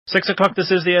6 o'clock,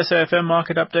 this is the SAFM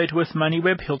Market Update with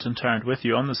MoneyWeb. Hilton Tarrant with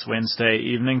you on this Wednesday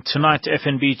evening. Tonight,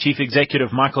 FNB Chief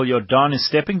Executive Michael Jordaan is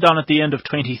stepping down at the end of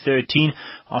 2013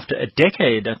 after a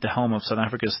decade at the helm of South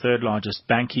Africa's third largest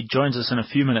bank. He joins us in a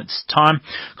few minutes' time.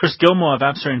 Chris Gilmore of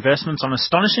Absa Investments on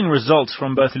astonishing results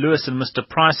from both Lewis and Mr.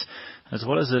 Price, as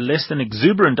well as a less than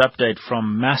exuberant update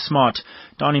from Massmart.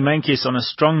 Dani Menkes on a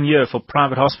strong year for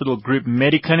private hospital group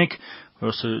Mediclinic. We're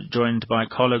also joined by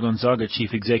Carlo Gonzaga, Chief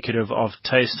Executive of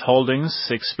Taste Holdings,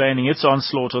 explaining its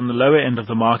onslaught on the lower end of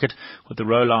the market with the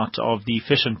rollout of the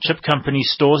Fish and Chip Company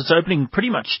stores. It's opening pretty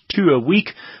much 2 a week.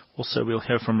 Also, we'll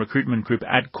hear from recruitment group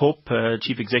AdCorp,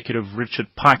 Chief Executive Richard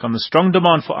Pike on the strong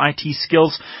demand for IT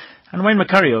skills. And Wayne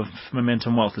McCurry of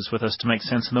Momentum Wealth is with us to make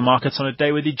sense of the markets on a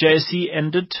day where the JSE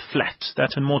ended flat.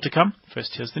 That and more to come.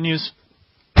 First, here's the news.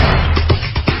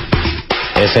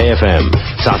 SAFM,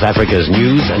 South Africa's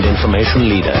news and information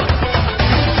leader.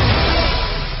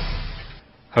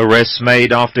 Arrests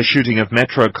made after shooting of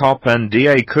Metro cop, and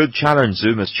DA could challenge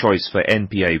Zuma's choice for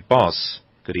NPA boss.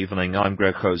 Good evening, I'm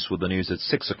Greg Host with the news at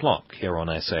 6 o'clock here on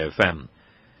SAFM.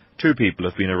 2 people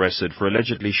have been arrested for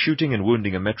allegedly shooting and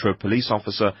wounding a Metro police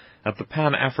officer at the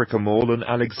Pan Africa Mall in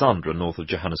Alexandra, north of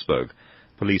Johannesburg.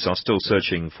 Police are still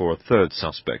searching for a third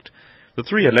suspect. The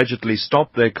 3 allegedly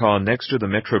stopped their car next to the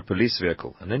Metro police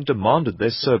vehicle and then demanded their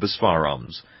service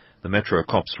firearms. The Metro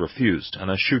cops refused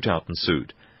and a shootout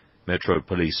ensued. Metro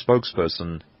police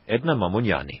spokesperson Edna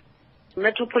Mamunyani.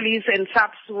 Metro police and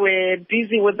SAPS were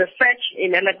busy with the search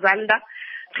in Alexandra.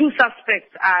 2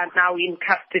 suspects are now in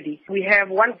custody. We have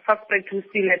 1 suspect who's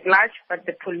still at large, but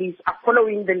the police are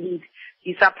following the lead.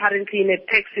 He's apparently in a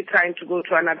taxi trying to go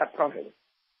to another province.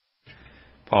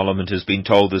 Parliament has been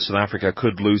told that South Africa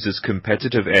could lose its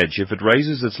competitive edge if it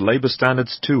raises its labour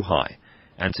standards too high.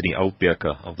 Anthony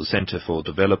Altbeker of the Centre for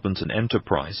Development and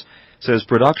Enterprise says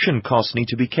production costs need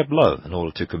to be kept low in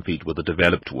order to compete with the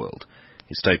developed world.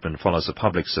 His statement follows a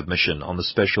public submission on the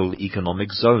Special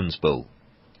Economic Zones Bill.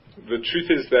 The truth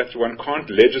is that one can't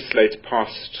legislate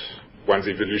past one's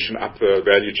evolution up the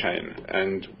value chain.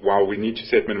 And while we need to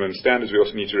set minimum standards, we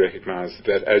also need to recognize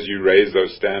that as you raise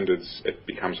those standards, it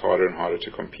becomes harder and harder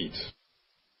to compete.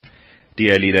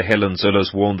 DA leader Helen Zille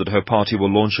warned that her party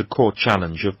will launch a court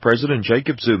challenge if President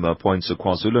Jacob Zuma appoints a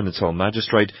KwaZulu-Natal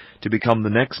magistrate to become the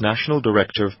next National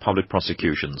Director of Public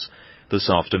Prosecutions.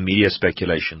 This after media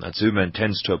speculation that Zuma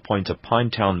intends to appoint a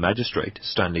Pinetown magistrate,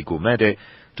 Stanley Gumede,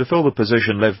 to fill the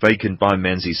position left vacant by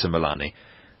Menzi Simelane.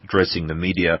 Addressing the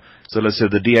media, Zille said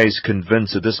the DA is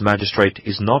convinced that this magistrate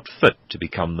is not fit to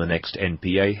become the next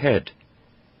NPA head.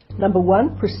 Number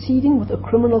 1, proceeding with a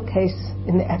criminal case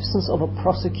in the absence of a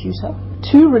prosecutor.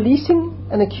 2, releasing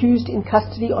an accused in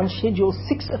custody on Schedule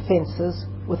 6 offences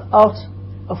without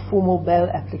a formal bail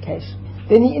application.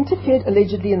 Then he interfered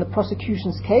allegedly in the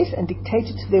prosecution's case and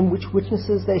dictated to them which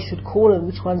witnesses they should call and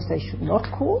which ones they should not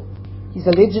call. He's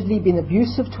allegedly been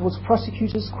abusive towards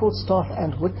prosecutors, court staff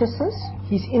and witnesses.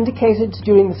 He's indicated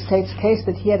during the state's case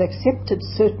that he had accepted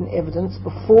certain evidence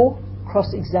before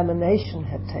cross-examination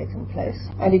had taken place,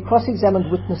 and he cross-examined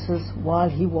witnesses while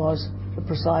he was the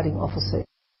presiding officer.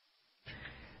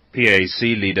 PAC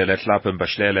leader Letlapa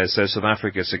Mbahlele says South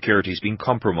Africa's security has been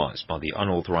compromised by the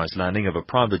unauthorized landing of a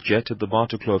private jet at the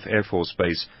Battenkloof Air Force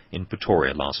Base in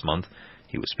Pretoria last month.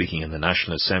 He was speaking in the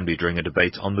National Assembly during a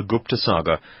debate on the Gupta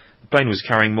saga. The plane was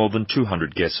carrying more than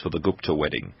 200 guests for the Gupta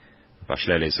wedding.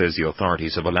 Mbahlele says the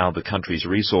authorities have allowed the country's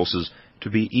resources to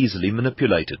be easily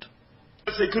manipulated.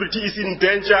 Security is in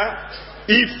danger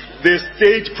if the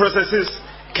state processes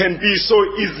can be so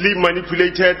easily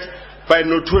manipulated by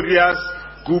notorious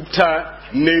Gupta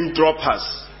name droppers.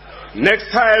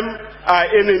 Next time, our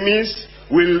enemies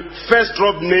will first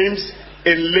drop names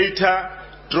and later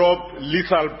drop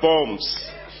lethal bombs.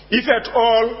 If at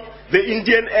all the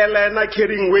Indian airliner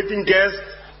carrying waiting guests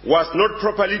was not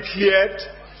properly cleared,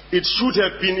 it should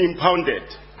have been impounded.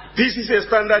 This is a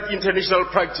standard international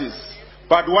practice,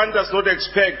 but one does not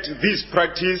expect this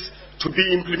practice to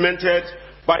be implemented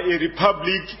by a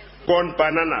republic gone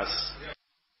bananas.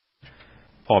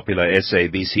 Popular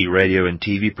SABC radio and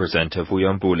TV presenter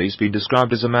Vuyo Mbuli has been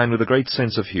described as a man with a great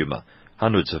sense of humour.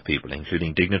 Hundreds of people,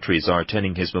 including dignitaries, are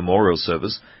attending his memorial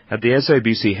service at the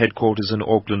SABC headquarters in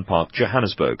Auckland Park,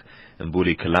 Johannesburg.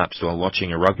 Mbuli collapsed while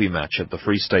watching a rugby match at the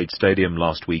Free State Stadium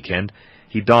last weekend.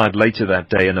 He died later that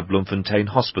day in a Bloemfontein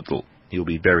hospital. He'll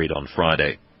be buried on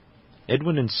Friday.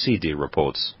 Edwin Nsidi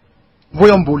reports.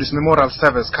 Vuyo Mbuli's memorial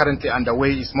service currently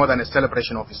underway is more than a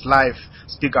celebration of his life.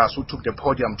 Speakers who took the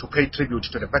podium to pay tribute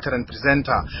to the veteran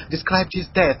presenter described his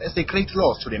death as a great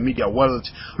loss to the media world.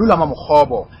 Lulama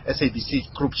Mukhobo, SABC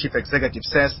Group Chief Executive,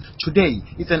 says today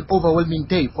is an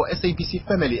overwhelming day for SABC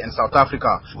family and South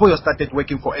Africa. Vuyo started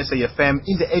working for SAFM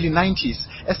in the early 90s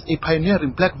as a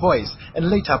pioneering black voice and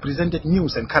later presented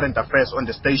news and current affairs on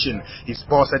the station. His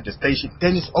boss at the station,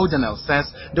 Dennis O'Donnell,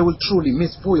 says they will truly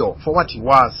miss Vuyo for what he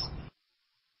was.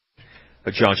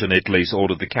 A judge in Italy has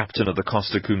ordered the captain of the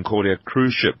Costa Concordia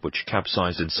cruise ship, which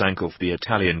capsized and sank off the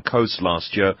Italian coast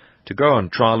last year, to go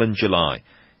on trial in July.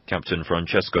 Captain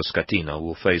Francesco Scatina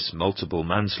will face multiple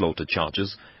manslaughter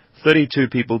charges. 32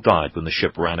 people died when the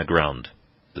ship ran aground.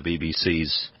 The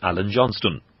BBC's Alan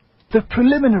Johnston. The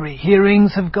preliminary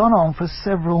hearings have gone on for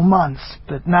several months,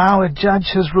 but now a judge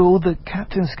has ruled that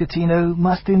Captain Scatino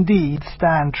must indeed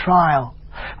stand trial.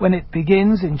 When it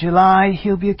begins in July,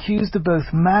 he'll be accused of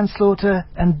both manslaughter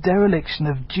and dereliction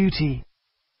of duty.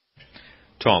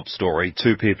 Top story.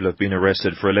 2 people have been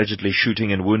arrested for allegedly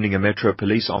shooting and wounding a Metro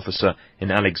police officer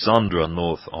in Alexandra,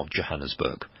 north of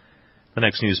Johannesburg. The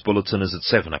next news bulletin is at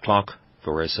 7 o'clock.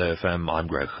 For SAFM, I'm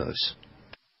Greg Hurst.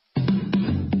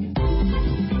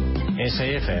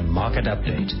 SAFM Market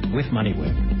Update with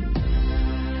MoneyWeb.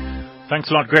 Thanks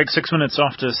a lot, Greg. 6 minutes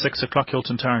after 6 o'clock,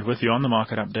 Hilton Tarrant with you on the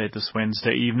market update this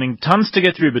Wednesday evening. Tons to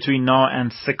get through between now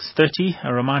and 6:30.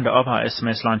 A reminder of our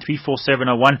SMS line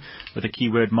 34701 with a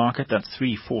keyword market. That's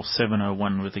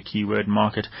 34701 with a keyword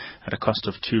market at a cost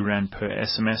of R2 per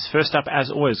SMS. First up, as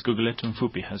always, Gugulethu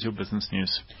Mfupi has your business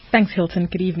news. Thanks, Hilton.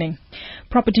 Good evening.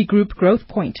 Property group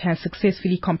Growthpoint has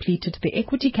successfully completed the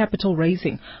equity capital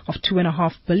raising of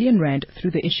R2.5 billion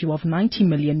through the issue of 90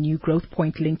 million new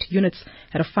Growthpoint-linked units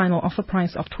at a final offer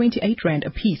price of R28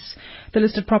 apiece. The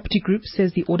listed property group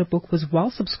says the order book was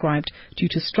well subscribed due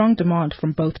to strong demand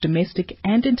from both domestic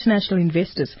and international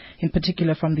investors, in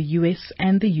particular from the US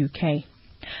and the UK.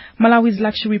 Malawi's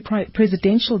luxury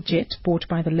presidential jet, bought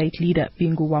by the late leader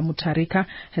Bingu wa Mutharika,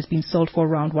 has been sold for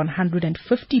around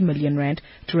R150 million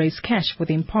to raise cash for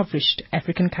the impoverished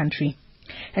African country.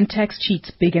 And tax cheats,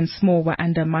 big and small, were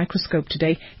under a microscope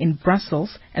today in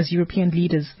Brussels as European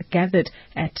leaders gathered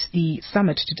at the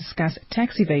summit to discuss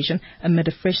tax evasion amid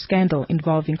a fresh scandal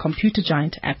involving computer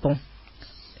giant Apple.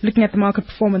 Looking at the market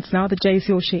performance now, the JSE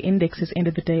All-Share Index has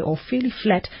ended the day off fairly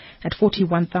flat at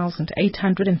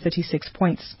 41,836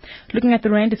 points. Looking at the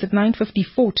rand, it's at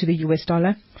 9.54 to the US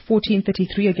dollar,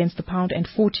 14.33 against the pound, and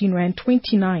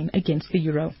 14.29 against the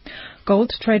euro.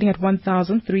 Gold trading at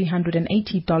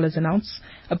 $1,380 an ounce.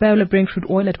 A barrel of Brent crude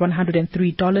oil at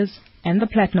 $103, and the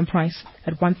platinum price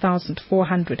at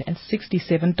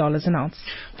 $1,467 an ounce.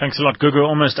 Thanks a lot, Gugu.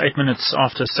 Almost 8 minutes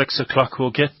after 6 o'clock. We'll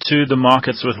get to the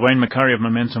markets with Wayne McCurry of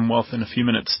Momentum Wealth in a few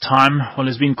minutes' time. Well,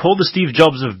 he's been called the Steve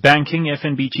Jobs of banking.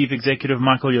 FNB Chief Executive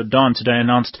Michael Jordaan today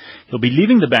announced he'll be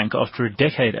leaving the bank after a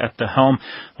decade at the helm.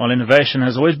 While innovation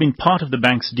has always been part of the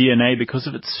bank's DNA because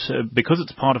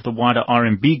it's part of the wider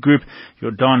RMB group,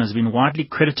 Jordaan has been widely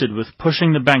credited with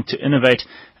pushing the bank to innovate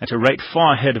at a rate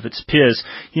far ahead of its peers.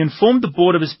 He informed the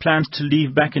board of his plans to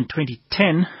leave back in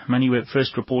 2010. MoneyWeb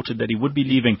first reported that he would be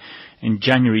leaving in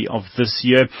January of this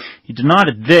year. He denied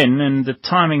it then, and the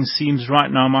timing seems right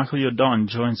now. Michael Jordaan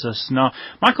joins us now.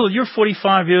 Michael, you're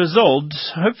 45 years old.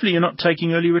 Hopefully you're not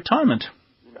taking early retirement.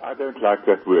 I don't like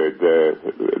that word,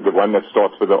 the one that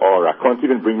starts with the R. I can't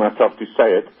even bring myself to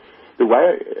say it. The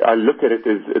way I look at it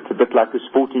is it's a bit like a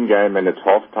sporting game, and it's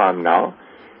half-time now.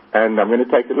 And I'm going to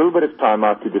take a little bit of time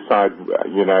out to decide,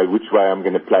 which way I'm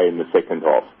going to play in the second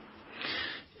half.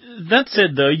 That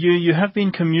said, though, you have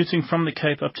been commuting from the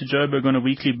Cape up to Joburg on a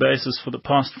weekly basis for the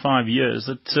past 5 years.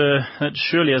 That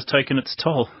surely has taken its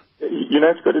toll.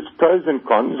 It's got its pros and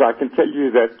cons. I can tell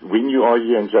you that when you are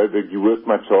here in Joburg, you work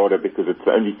much harder because it's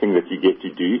the only thing that you get to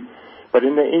do. But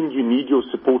in the end, you need your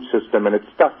support system, and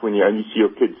it's tough when you only see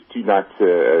your kids 2 nights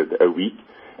a week.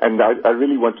 And I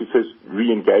really want to first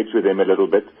re-engage with them a little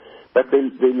bit. But there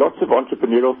are lots of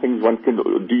entrepreneurial things one can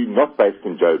do not based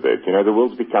in Joburg. The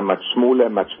world's become much smaller,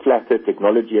 much flatter.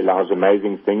 Technology allows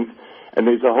amazing things. And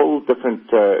there's a whole different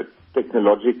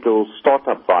technological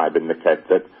startup vibe in the Cape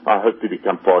that I hope to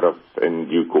become part of in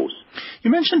due course. You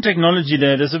mentioned technology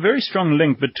there. There's a very strong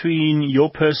link between your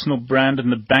personal brand and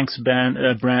the bank's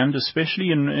brand,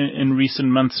 especially in recent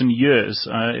months and years.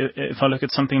 If I look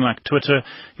at something like Twitter,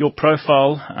 your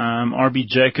profile, RB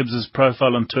Jacobs'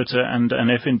 profile on Twitter and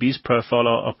FNB's profile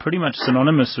are pretty much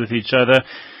synonymous with each other.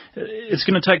 It's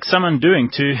going to take some undoing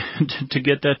to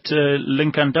get that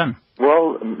link undone.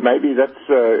 Well, maybe that's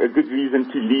a good reason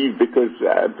to leave, because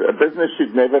a business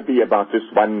should never be about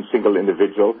just one single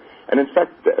individual. And in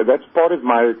fact, that's part of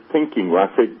my thinking where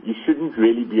I said you shouldn't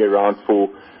really be around for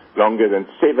longer than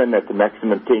 7, at the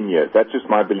maximum 10 years. That's just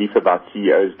my belief about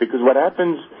CEOs, because what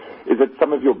happens is that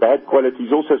some of your bad qualities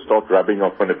also start rubbing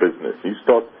off on a business. You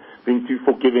start being too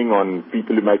forgiving on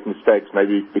people who make mistakes,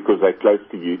 maybe because they're close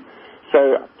to you.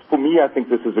 So for me, I think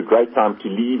this is a great time to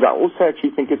leave. I also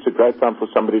actually think it's a great time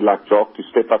for somebody like Jacques to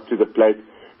step up to the plate,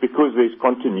 because there's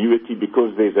continuity,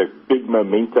 because there's a big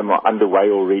momentum underway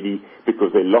already,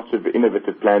 because there are lots of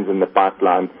innovative plans in the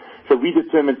pipeline. So we're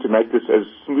determined to make this as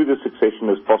smooth a succession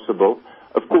as possible.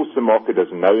 Of course, the market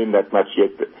doesn't know him that much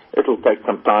yet. It'll take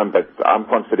some time, but I'm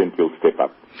confident he'll step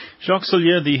up. Jacques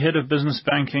Sillier, the head of business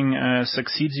banking,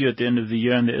 succeeds you at the end of the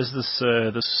year, and there is this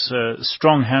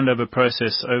strong handover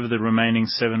process over the remaining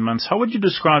 7 months. How would you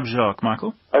describe Jacques,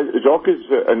 Michael? Jacques is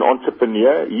an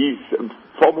entrepreneur. He's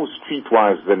far more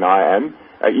streetwise than I am.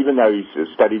 Even though he's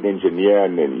studied engineer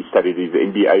and then he studied his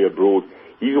MBA abroad,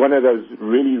 he's one of those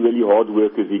really, really hard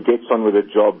workers. He gets on with a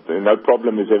job. No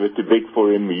problem is ever too big for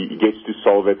him. He gets to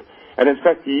solve it. And in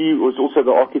fact, he was also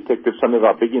the architect of some of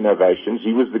our big innovations.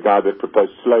 He was the guy that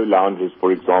proposed slow lounges,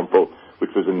 for example,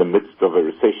 which was in the midst of a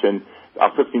recession.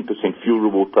 Our 15% fuel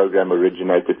reward program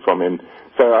originated from him.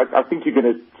 So I think you're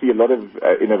going to see a lot of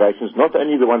innovations, not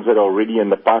only the ones that are already in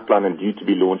the pipeline and due to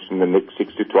be launched in the next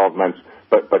 6 to 12 months,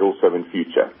 but also in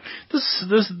future.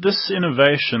 This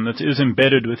innovation that is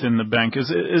embedded within the bank, is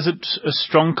it a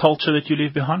strong culture that you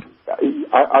leave behind?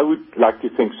 I would like to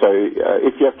think so.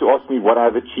 If you have to ask me what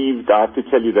I've achieved, I have to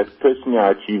tell you that personally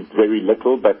I achieved very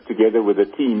little, but together with a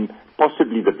team,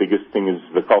 possibly the biggest thing is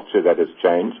the culture that has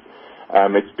changed.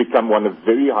 It's become one of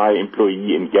very high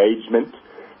employee engagement,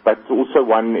 but also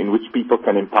one in which people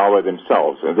can empower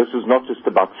themselves. And this is not just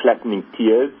about flattening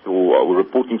tiers or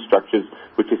reporting structures,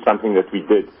 which is something that we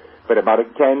did, but about a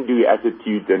can-do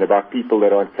attitude and about people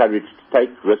that are encouraged to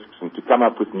take risks and to come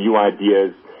up with new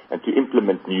ideas and to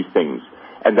implement new things.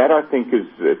 And that, I think,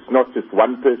 it's not just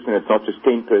one person, it's not just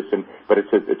 10 person, but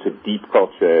it's a deep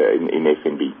culture in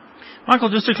FNB. Michael,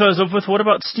 just to close off with, what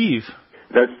about Steve?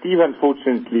 No, Steve,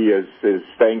 unfortunately, is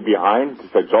staying behind,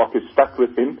 so Jacques is stuck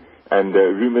with him, and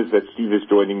rumors that Steve is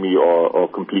joining me are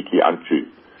completely untrue.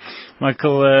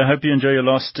 Michael, hope you enjoy your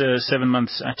last 7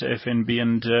 months at FNB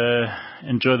and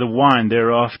enjoy the wine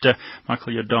thereafter.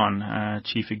 Michael Jordaan,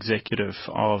 Chief Executive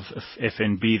of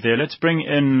FNB there. Let's bring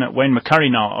in Wayne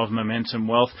McCurry now of Momentum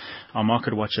Wealth, our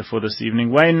market watcher for this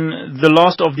evening. Wayne, the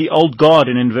last of the old guard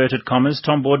in inverted commas,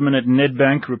 Tom Boardman at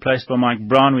Nedbank, replaced by Mike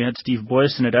Brown. We had Steve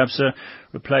Boyson at Absa,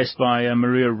 replaced by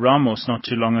Maria Ramos not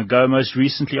too long ago. Most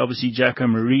recently, obviously, Jacko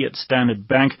Marie at Standard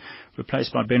Bank,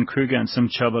 replaced by Ben Kruger and Sim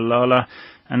Chabalala.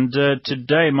 And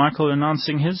today, Michael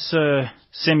announcing his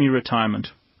semi-retirement.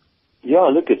 Yeah,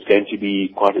 look, it's going to be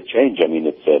quite a change. I mean,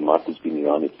 Michael's been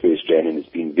around at First Jan and it's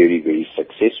been very, very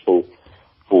successful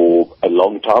for a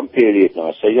long time period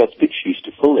now. So, yeah, it's big shoes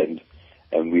to fill, and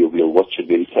we'll watch it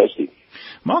very closely.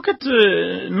 Market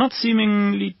not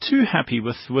seemingly too happy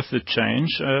with the change.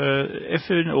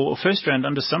 First Rand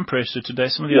under some pressure today.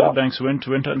 Some of the other banks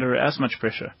went under as much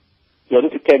pressure. Yeah,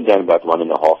 look, it came down about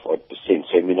 1.5%.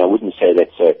 So, I mean, I wouldn't say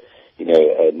that's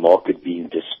a market being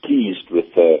displeased with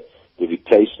the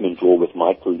replacement or with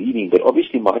Michael leading, but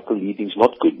obviously Michael leading is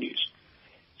not good news.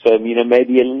 So,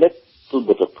 maybe a little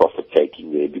bit of profit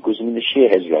taking there, because, the share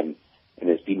has run and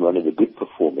has been one of the good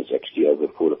performers actually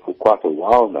for quite a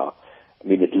while now.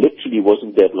 It literally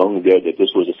wasn't that long ago that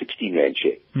this was a 16 Rand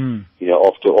share.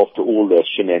 After all the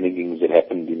shenanigans that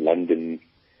happened in London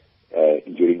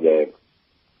during the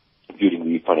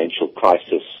financial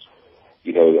crisis,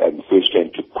 and First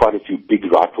Rand took quite a few big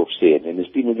write-offs there, and there's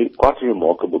been quite a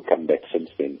remarkable comeback since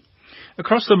then.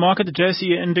 Across the market, the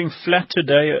JSE ending flat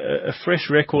today, a fresh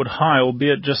record high,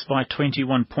 albeit just by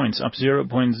 21 points, up 0.05%.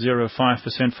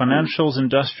 Financials,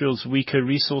 industrials weaker,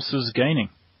 resources gaining.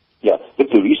 Yeah, look,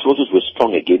 the resources were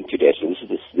strong again today, so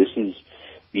this has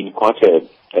been quite a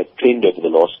trend over the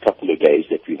last couple of days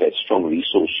that we've had strong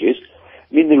resource shares.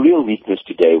 The real weakness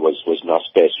today was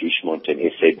Naspers, Richemont and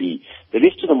SAB. The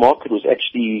rest of the market was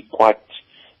actually quite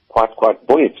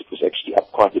buoyant. It was actually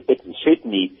up quite a bit, and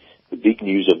certainly the big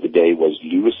news of the day was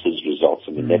Lewis's results.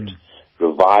 That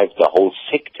revived the whole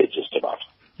sector just about.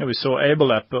 Yeah, we saw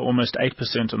Able up almost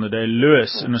 8% on the day.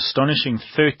 Lewis, an astonishing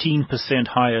 13%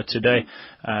 higher today.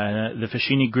 The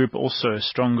Fashini Group also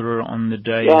stronger on the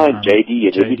day. Yeah, JD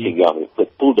and everything. Yeah,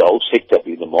 it pulled the whole sector.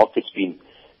 The market's been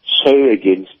so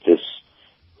against this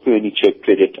furniture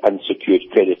credit, unsecured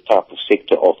credit type of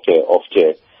sector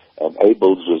after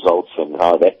Abel's results, and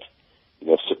how that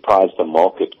surprised the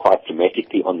market quite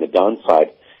dramatically on the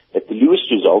downside. But the Lewis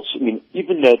results,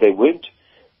 even though they weren't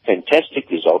fantastic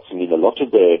results, a lot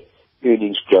of the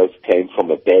earnings growth came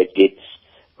from a bad debts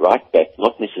right back,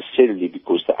 not necessarily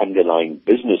because the underlying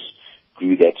business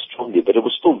grew that strongly, but it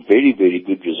was still very, very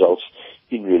good results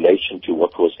in relation to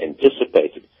what was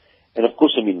anticipated. And of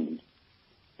course, I mean,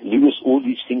 Lewis, all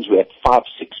these things were at 5-6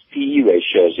 PE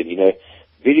ratios and,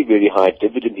 very, very high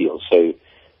dividend yields. So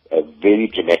a very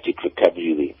dramatic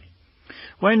recovery there.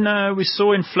 When we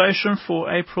saw inflation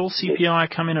for April, CPI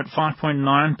come in at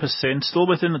 5.9%, still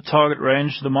within the target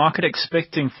range. The market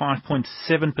expecting 5.7%.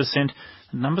 The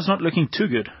number's not looking too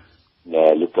good.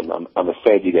 No, look, I'm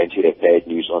afraid you're going to have bad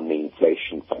news on the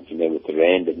inflation front. With the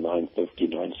rand at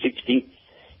 9.50, 9.60,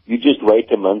 you just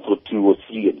wait a month or two or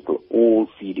three and it'll all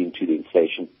feed into the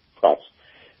inflation price.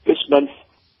 This month,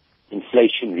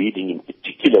 inflation reading in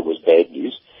particular was bad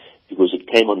news because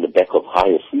it came on the back of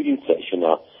higher food inflation.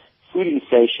 Now, food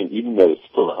inflation, even though it's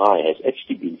still high, has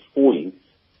actually been falling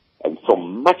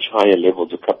from much higher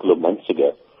levels a couple of months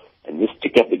ago. And this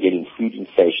tick up again in food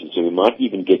inflation, so we might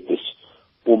even get this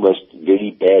almost very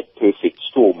bad perfect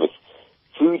storm with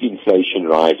food inflation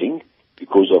rising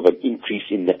because of an increase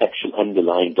in the actual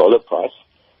underlying dollar price,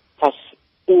 plus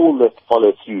all the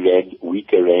follow-through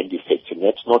weaker rand effects. And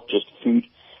that's not just food,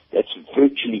 that's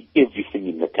virtually everything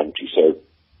in the country. So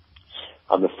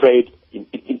I'm afraid,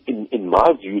 in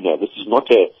my view now, this is not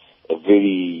a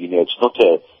very, it's not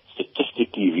a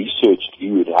statistically researched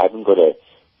view. I haven't got a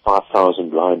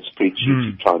 5,000 line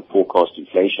spreadsheet to try and forecast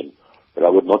inflation. But I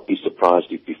would not be surprised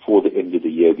if before the end of the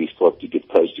year we start to get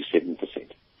close to 7%.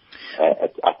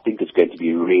 I think it's going to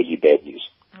be really bad news.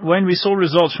 When we saw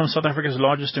results from South Africa's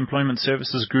largest employment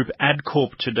services group,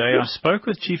 Adcorp, today, I spoke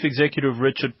with Chief Executive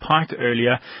Richard Pike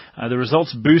earlier. The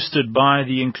results boosted by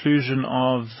the inclusion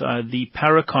of the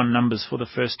Paracon numbers for the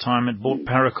first time. It bought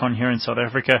Paracon here in South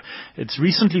Africa. It's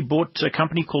recently bought a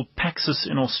company called Paxis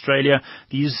in Australia.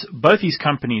 Both these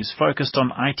companies focused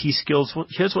on IT skills.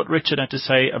 Here's what Richard had to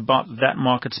say about that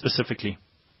market specifically.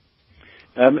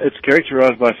 It's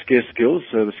characterized by scarce skills.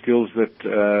 So the skills that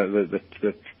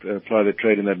apply their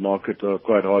trade in that market are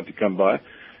quite hard to come by.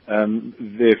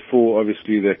 Therefore,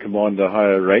 obviously, they command a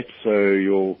higher rate, so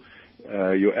your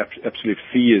absolute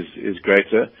fee is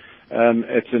greater.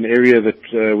 It's an area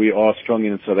that we are strong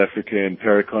in South Africa. In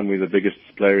Paracon, we're the biggest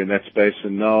player in that space,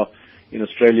 and now in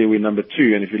Australia we're number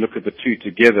 2. And if you look at the two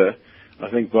together, I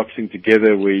think boxing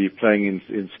together, we're playing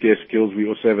in scarce skills. We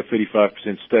also have a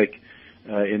 35% stake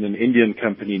in an Indian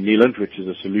company, Neelant, which is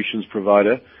a solutions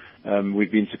provider.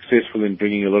 We've been successful in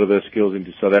bringing a lot of those skills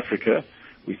into South Africa.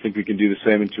 We think we can do the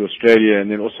same into Australia.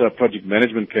 And then also our project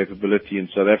management capability in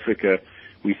South Africa,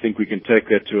 we think we can take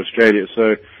that to Australia.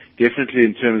 So definitely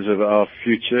in terms of our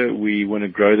future, we want to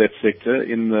grow that sector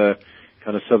in the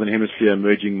kind of Southern Hemisphere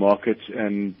emerging markets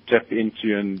and tap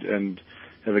into and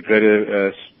have a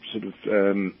greater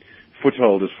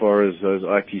foothold as far as those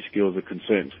IT skills are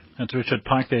concerned. That's Richard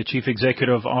Pike there, Chief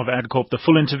Executive of Adcorp. The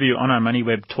full interview on our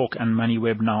MoneyWeb Talk and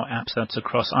MoneyWeb Now apps. That's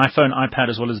across iPhone, iPad,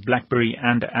 as well as BlackBerry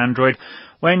and Android.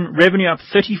 When revenue up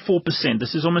 34%,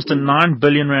 this is almost a 9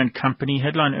 billion rand company.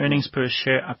 Headline earnings per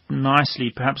share up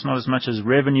nicely, perhaps not as much as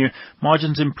revenue.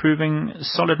 Margins improving,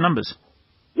 solid numbers.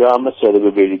 Yeah, I must say they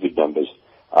were very good numbers.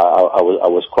 I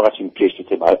was quite impressed with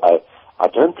them. I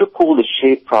don't recall the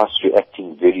share price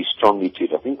reacting very strongly to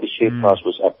it. I think the share price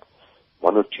was up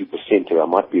 1 or 2%, or I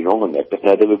might be wrong on that. But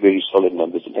no, they were very solid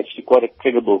numbers and actually quite a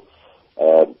credible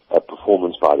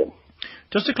performance by them.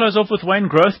 Just to close off with Wayne,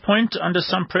 Growthpoint under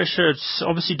some pressure. It's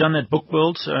obviously done that book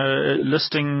build,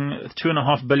 listing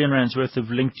 2.5 billion rands worth of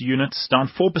linked units, down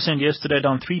 4% yesterday,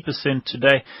 down 3%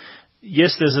 today.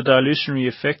 Yes, there's a dilutionary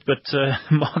effect, but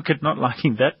market not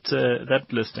liking that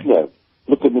listing. No,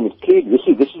 look, I mean, it's clear. This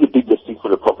is a big listing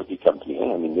for a property company.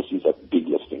 I mean, this is a big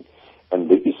listing, and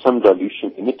there is some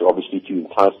dilution in it, obviously, to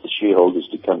entice the shareholders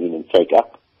to come in and take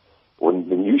up, or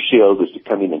the new shareholders to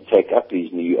come in and take up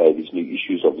these new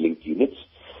issues of linked units.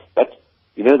 But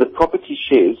the property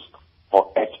shares are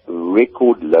at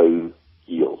record low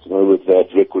yields. In other words, they're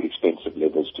at record expensive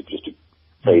levels, just to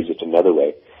phrase it another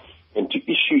way. And to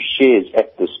issue shares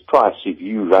at this price, if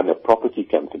you run a property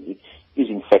company, is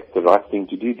in fact the right thing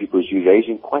to do, because you're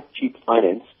raising quite cheap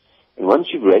finance. And once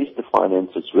you've raised the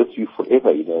finance, it's with you forever.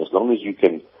 As long as you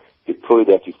can deploy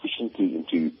that efficiently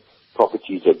into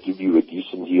properties that give you a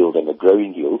decent yield and a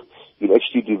growing yield, you'll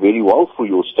actually do very well for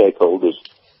your stakeholders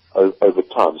over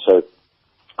time. So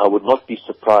I would not be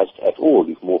surprised at all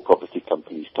if more property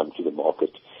companies come to the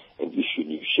market and issue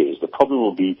new shares. The problem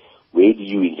will be, where do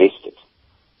you invest it?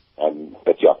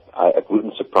 But yeah, it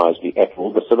wouldn't surprise me at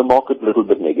all. So the market a little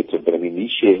bit negative, but I mean,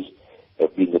 these shares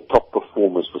have been the top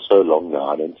performers for so long now.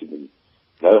 I don't even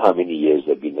know how many years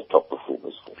they've been the top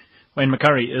performers for. Wayne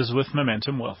McCurry is with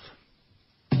Momentum Wealth.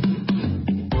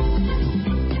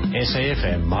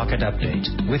 SAFM Market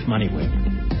Update with MoneyWeb.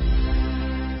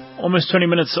 Almost 20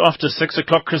 minutes after 6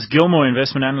 o'clock, Chris Gilmore,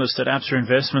 investment analyst at Absa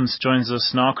Investments, joins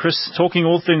us now. Chris, talking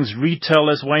all things retail,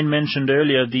 as Wayne mentioned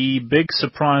earlier, the big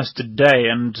surprise today,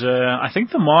 and I think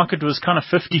the market was kind of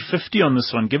 50-50 on this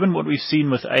one, given what we've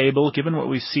seen with Able, given what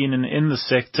we've seen in the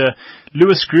sector.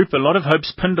 Lewis Group, a lot of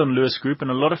hopes pinned on Lewis Group, and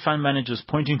a lot of fund managers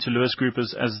pointing to Lewis Group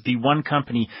as the one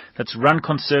company that's run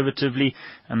conservatively,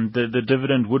 and the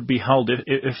dividend would be held,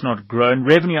 if not grown.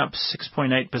 Revenue up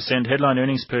 6.8%, headline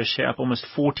earnings per share up almost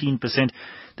 14%.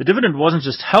 The dividend wasn't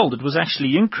just held, it was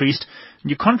actually increased.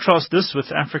 You contrast this with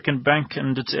African Bank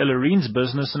and its Ellerines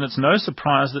business, and it's no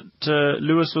surprise that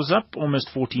Lewis was up almost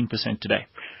 14% today.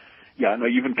 Yeah, no,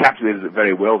 you've encapsulated it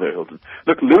very well there, Hilton.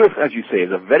 Look, Lewis, as you say,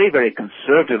 is a very, very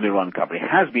conservatively run company,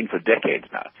 has been for decades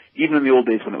now, even in the old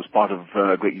days when it was part of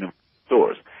Great Union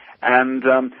Stores. And,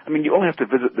 I mean, you only have to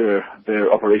visit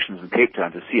their operations in Cape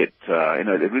Town to see it.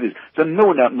 It really is. It's a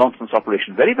no-nonsense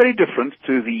operation, very, very different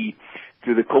to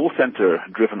the call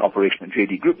center-driven operation at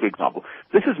JD Group, for example.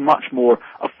 This is much more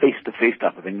a face-to-face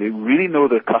type of thing. They really know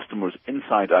their customers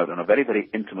inside out on a very, very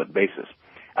intimate basis.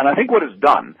 And I think what it's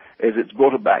done is it's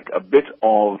brought back a bit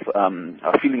of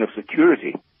a feeling of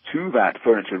security to that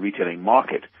furniture retailing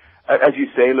market. As you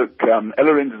say, look,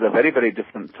 Ellerines is a very, very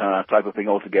different type of thing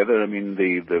altogether. I mean,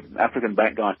 the African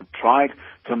Bank guys have tried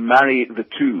to marry the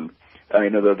two.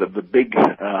 The big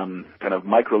kind of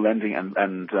micro-lending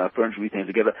and furniture retailing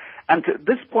together. And to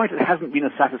this point, it hasn't been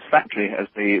as satisfactory as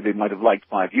they might have liked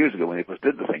 5 years ago when they first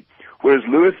did the thing. Whereas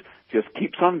Lewis just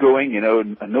keeps on going,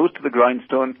 a nose to the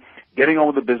grindstone, getting on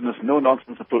with the business,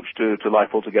 no-nonsense approach to life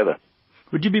altogether.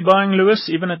 Would you be buying Lewis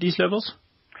even at these levels?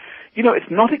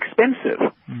 It's not expensive.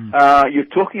 You're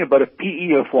talking about a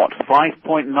PE of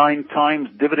 5.9 times,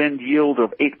 dividend yield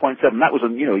of 8.7. That was,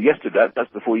 yesterday.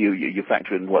 That's before you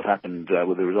factor in what happened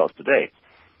with the results today.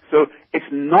 So it's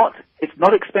not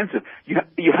expensive.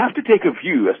 You have to take a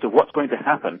view as to what's going to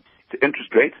happen to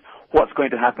interest rates, what's going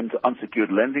to happen to unsecured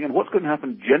lending, and what's going to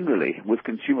happen generally with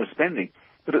consumer spending.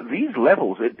 But at these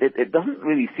levels, it doesn't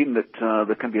really seem that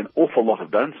there can be an awful lot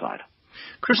of downside.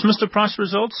 Chris, Mr. Price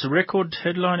results, record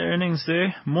headline earnings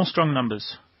there, more strong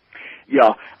numbers. Yeah,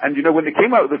 and when they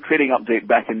came out with the trading update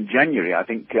back in January, I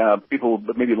think people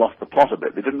maybe lost the plot a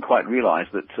bit. They didn't quite realize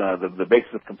that the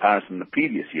basis of comparison the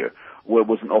previous year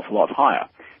was an awful lot higher.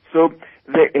 So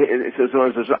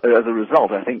as a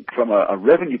result, I think from a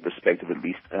revenue perspective at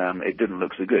least, it didn't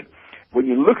look so good. When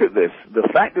you look at this, the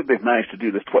fact that they've managed to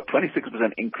do this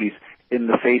 26% increase in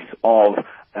the face of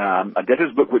a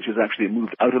debtors book which has actually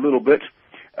moved out a little bit,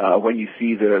 when you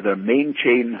see their main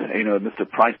chain, Mr.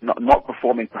 Price not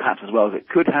performing perhaps as well as it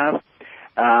could have,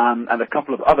 and a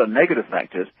couple of other negative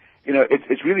factors,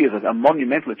 it's really a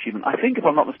monumental achievement. I think, if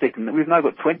I'm not mistaken, that we've now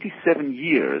got 27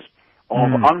 years of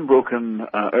unbroken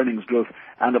earnings growth,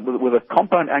 and with a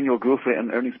compound annual growth rate in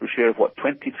earnings per share of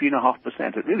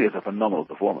 23.5%. It really is a phenomenal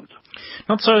performance.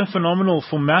 Not so phenomenal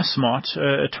for Massmart.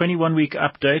 A 21-week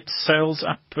update, sales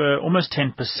up almost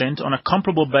 10%, on a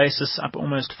comparable basis up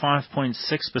almost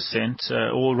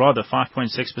 5.6%, or rather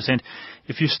 5.6%.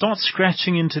 If you start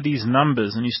scratching into these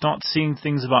numbers and you start seeing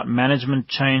things about management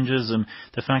changes and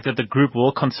the fact that the group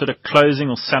will consider closing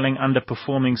or selling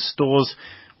underperforming stores,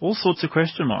 all sorts of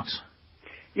question marks.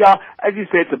 Yeah, as you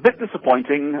say, it's a bit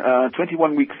disappointing.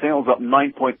 21-week sales up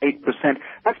 9.8%.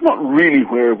 That's not really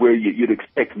where you'd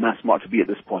expect Massmart to be at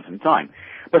this point in time.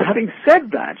 But having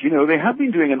said that, they have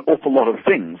been doing an awful lot of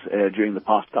things during the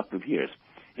past couple of years.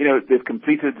 They've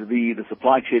completed the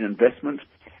supply chain investment,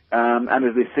 and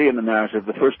as they say in the narrative,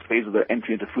 the first phase of their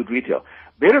entry into food retail.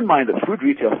 Bear in mind that food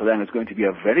retail for them is going to be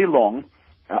a very long,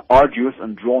 arduous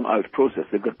and drawn-out process.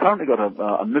 They've currently got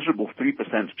a miserable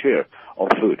 3% share of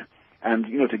food. And,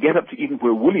 to get up to even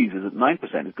where Woolies is at 9%,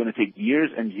 it's going to take years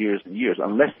and years and years,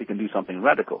 unless they can do something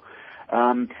radical.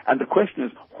 And the question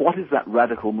is, what is that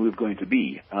radical move going to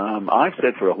be? I've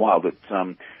said for a while that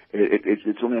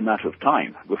it's only a matter of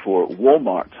time before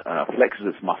Walmart flexes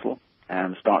its muscle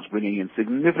and starts bringing in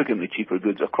significantly cheaper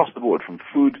goods across the board, from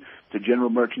food to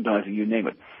general merchandising, you name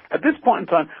it. At this point in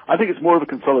time, I think it's more of a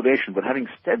consolidation, but having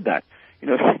said that,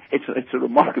 it's a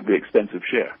remarkably expensive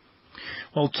share.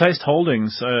 Well, Taste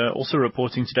Holdings also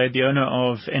reporting today, the owner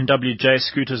of NWJ,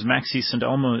 Scooters, Maxi, St.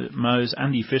 Elmo's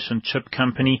and the Fish and Chip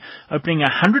Company, opening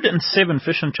 107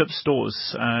 fish and chip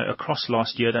stores across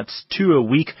last year. That's 2 a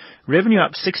week. Revenue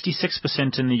up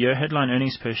 66% in the year. Headline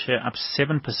earnings per share up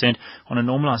 7%. On a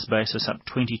normalized basis, up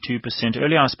 22%.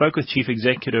 Earlier, I spoke with Chief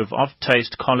Executive of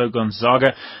Taste, Carlo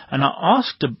Gonzaga, and I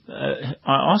asked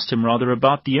him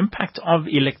about the impact of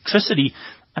electricity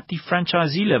at the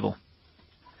franchisee level.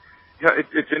 Yeah,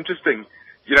 it's interesting.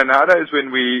 nowadays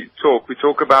when we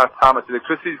talk about how much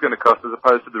electricity is going to cost as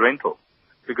opposed to the rental,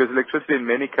 because electricity in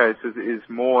many cases is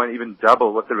more and even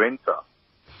double what the rents are.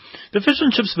 The fish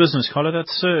and chips business, Carlo,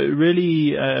 that's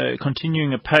really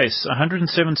continuing apace.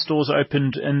 107 stores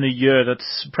opened in the year.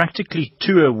 That's practically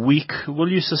 2 a week.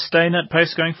 Will you sustain that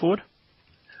pace going forward?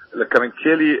 Look,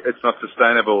 clearly it's not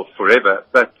sustainable forever,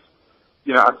 but,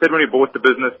 I said when we bought the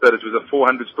business that it was a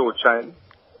 400-store chain,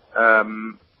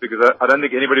 because I don't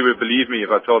think anybody would believe me if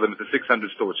I told them it's a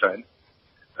 600-store chain.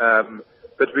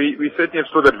 But we certainly have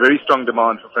still got very strong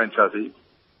demand for franchisees.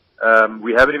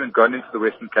 We haven't even gone into the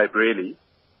Western Cape, really.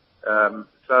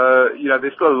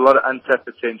 There's still a lot of untapped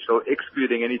potential,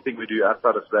 excluding anything we do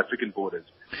outside of South African borders.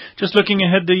 Just looking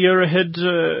ahead, the year ahead,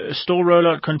 store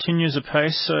rollout continues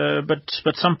apace,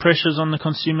 but some pressures on the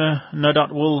consumer no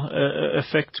doubt will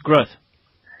affect growth.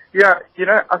 Yeah,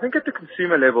 I think at the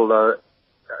consumer level, though,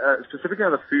 specifically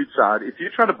on the food side, if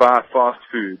you're trying to buy fast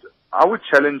food, I would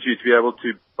challenge you to be able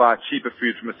to buy cheaper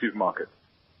food from a supermarket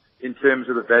in terms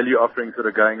of the value offerings that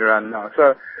are going around now.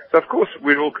 So of course,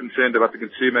 we're all concerned about the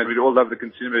consumer, and we'd all love the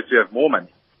consumer to have more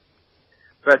money.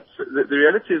 But the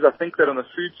reality is, I think that on the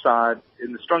food side,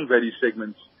 in the strong value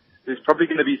segments, there's probably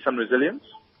going to be some resilience.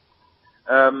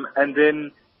 And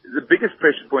then the biggest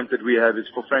pressure point that we have is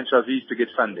for franchisees to get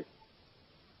funding.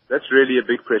 That's really a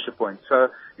big pressure point. So,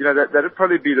 that would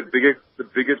probably be the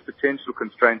biggest potential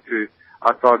constraint to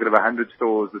our target of 100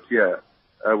 stores this year,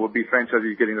 will be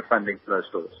franchisees getting the funding for those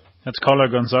stores. That's Carlo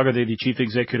Gonzaga, the Chief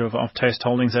Executive of Taste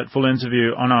Holdings. That full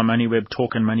interview on our MoneyWeb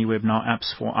Talk and MoneyWeb Now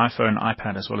apps for iPhone,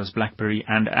 iPad, as well as BlackBerry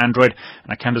and Android.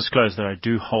 And I can disclose that I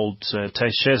do hold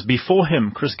Taste shares. Before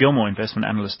him, Chris Gilmore, investment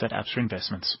analyst at Absa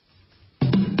Investments.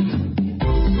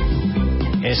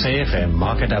 SAFM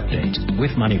Market Update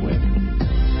with MoneyWeb.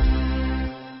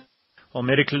 Well,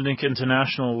 Mediclinic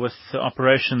International, with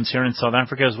operations here in South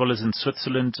Africa as well as in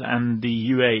Switzerland and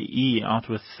the UAE, out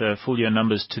with full year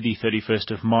numbers to the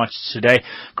 31st of March today.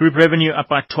 Group revenue up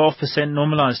by 12%,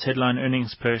 normalized headline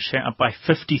earnings per share up by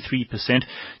 53%.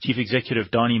 Chief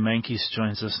Executive Danie Mentjes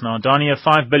joins us now. Danie, a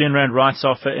 5 billion rand rights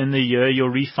offer in the year,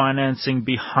 your refinancing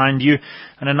behind you,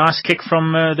 and a nice kick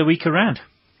from the weaker rand.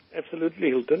 Absolutely,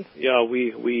 Hilton. Yeah,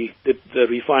 we did the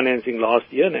refinancing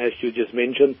last year, and as you just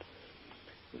mentioned,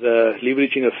 the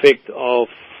leveraging effect of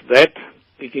that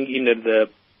kicking in at the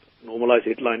normalized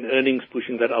headline earnings,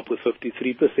 pushing that up with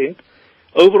 53%.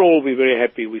 Overall, we're very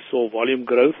happy. We saw volume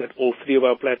growth at all three of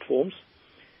our platforms.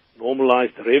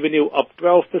 Normalized revenue up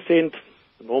 12%,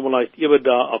 normalized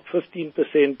EBITDA up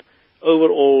 15%.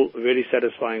 Overall, very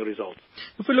satisfying results.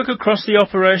 If we look across the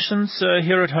operations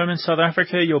here at home in South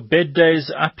Africa, your bed days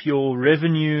up, your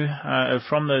revenue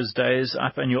from those days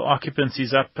up, and your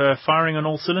occupancies up, firing on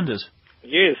all cylinders.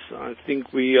 Yes, I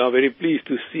think we are very pleased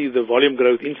to see the volume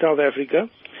growth in South Africa.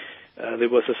 There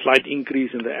was a slight increase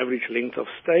in the average length of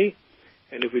stay.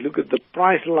 And if we look at the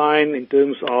price line in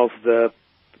terms of the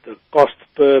cost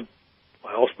per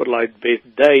hospitalized bed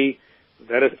day,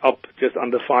 that is up just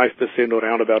under 5%, or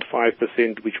around about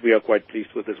 5%, which we are quite pleased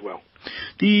with as well.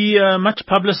 The much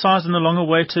publicized and the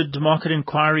long-awaited market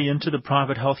inquiry into the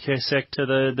private healthcare sector,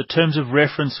 the terms of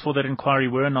reference for that inquiry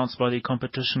were announced by the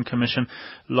Competition Commission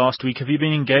last week. Have you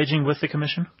been engaging with the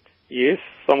Commission? Yes,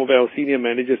 some of our senior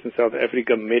managers in South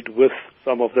Africa met with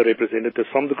some of the representatives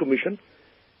from the Commission,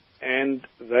 and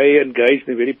they engaged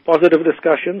in very positive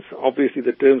discussions. Obviously,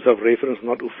 the terms of reference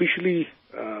not officially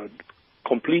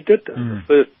completed. The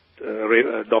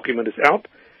first document is out.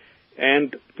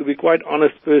 And to be quite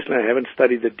honest, personally, I haven't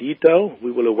studied the detail.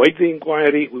 We will await the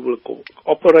inquiry. We will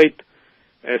cooperate.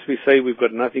 As we say, we've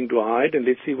got nothing to hide, and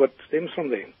let's see what stems from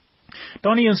there.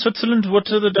 Danie, in Switzerland, what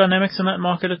are the dynamics in that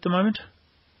market at the moment?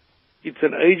 It's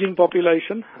an aging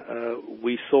population.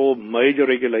 We saw major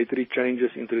regulatory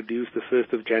changes introduced the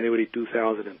 1st of January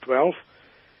 2012.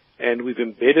 And we've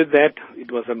embedded that.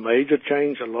 It was a major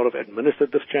change, a lot of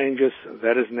administrative changes.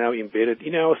 That is now embedded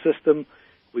in our system.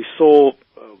 We saw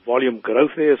volume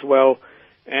growth there as well,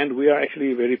 and we are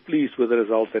actually very pleased with the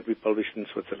results that we published in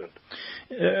Switzerland.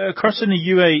 Across in the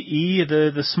UAE,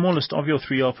 the smallest of your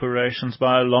three operations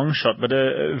by a long shot, but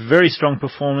a very strong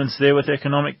performance there with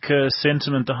economic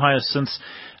sentiment the highest since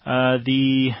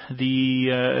the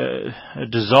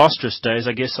disastrous days,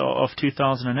 I guess, of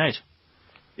 2008.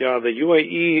 Yeah, the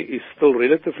UAE is still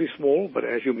relatively small, but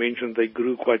as you mentioned, they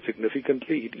grew quite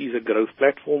significantly. It is a growth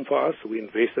platform for us. We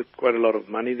invested quite a lot of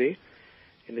money there.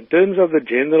 And in terms of the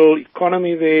general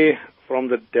economy there, from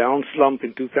the down slump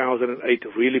in 2008,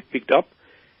 really picked up.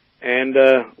 And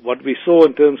what we saw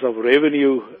in terms of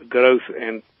revenue growth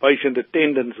and patient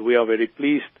attendance, we are very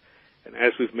pleased. And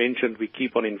as we've mentioned, we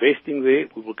keep on investing there.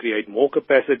 We will create more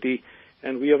capacity.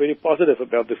 and we are very positive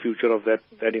about the future of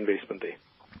that investment there.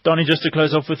 Donnie, just to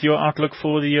close off with your outlook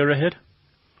for the year ahead.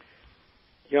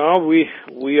 Yeah,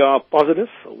 we are positive.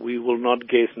 We will not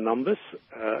guess numbers.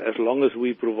 As long as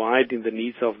we provide in the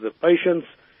needs of the patients,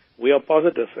 we are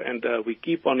positive, and we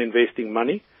keep on investing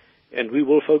money, and we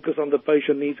will focus on the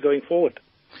patient needs going forward.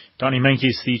 Donnie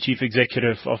Meintjes, the Chief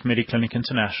Executive of Mediclinic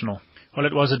International. Well,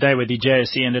 it was a day where the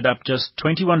JSE ended up just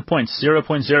 21 points,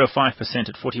 0.05%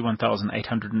 at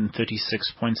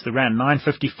 41,836 points. The Rand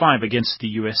 9.55 against the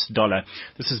US dollar.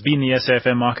 This has been the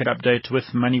SAFM Market Update with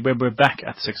MoneyWeb. We're back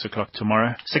at 6 o'clock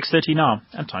tomorrow. 6:30 now,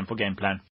 and time for Game Plan.